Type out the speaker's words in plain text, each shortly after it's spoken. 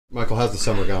Michael, how's the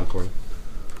summer gone for you?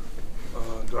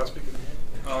 Do I speak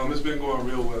again? It's been going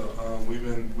real well. We've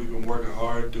been working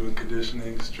hard, doing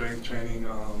conditioning, strength training,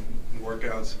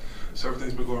 workouts. So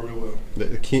everything's been going real well.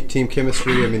 The team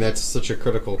chemistry, I mean, that's such a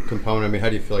critical component. I mean, how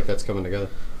do you feel like that's coming together?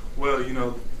 Well,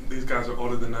 these guys are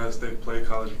older than us. They've played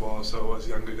college ball, so us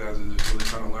younger guys are just really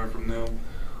trying to learn from them,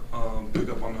 pick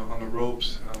up on the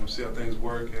ropes, see how things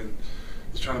work, and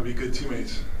just trying to be good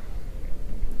teammates.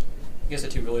 You guys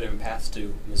had two really different paths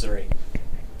to Missouri.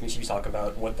 Can you talk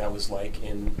about what that was like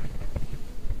in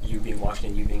you being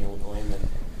Washington, you being Illinois, and then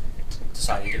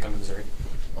deciding to come to Missouri?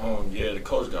 Yeah, the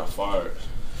coach got fired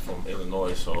from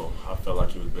Illinois, so I felt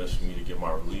like it was best for me to get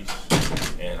my release.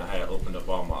 And I had opened up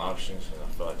all my options, and I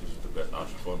felt like this was the best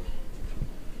option for me.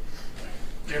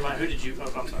 Jeremiah, who did you?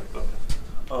 Oh, I'm sorry. Go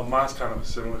ahead. Mine's kind of a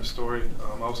similar story.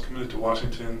 I was committed to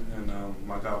Washington, and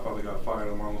my godfather got fired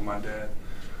along with my dad,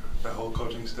 that whole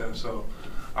coaching staff. So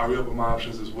I reopened my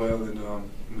options as well, and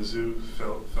Mizzou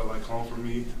felt like home for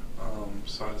me.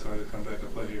 So I decided to come back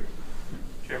and play here.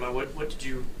 Jeremiah, what did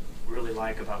you really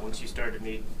like about once you started to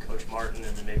meet Coach Martin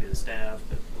and then maybe the staff?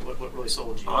 What really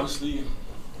sold you? Honestly,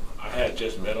 I had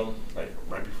just met him like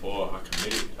right before I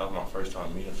committed. That was my first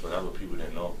time meeting him, so that's what people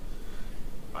didn't know.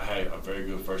 I had a very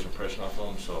good first impression of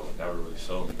him, so that really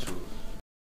sold me too.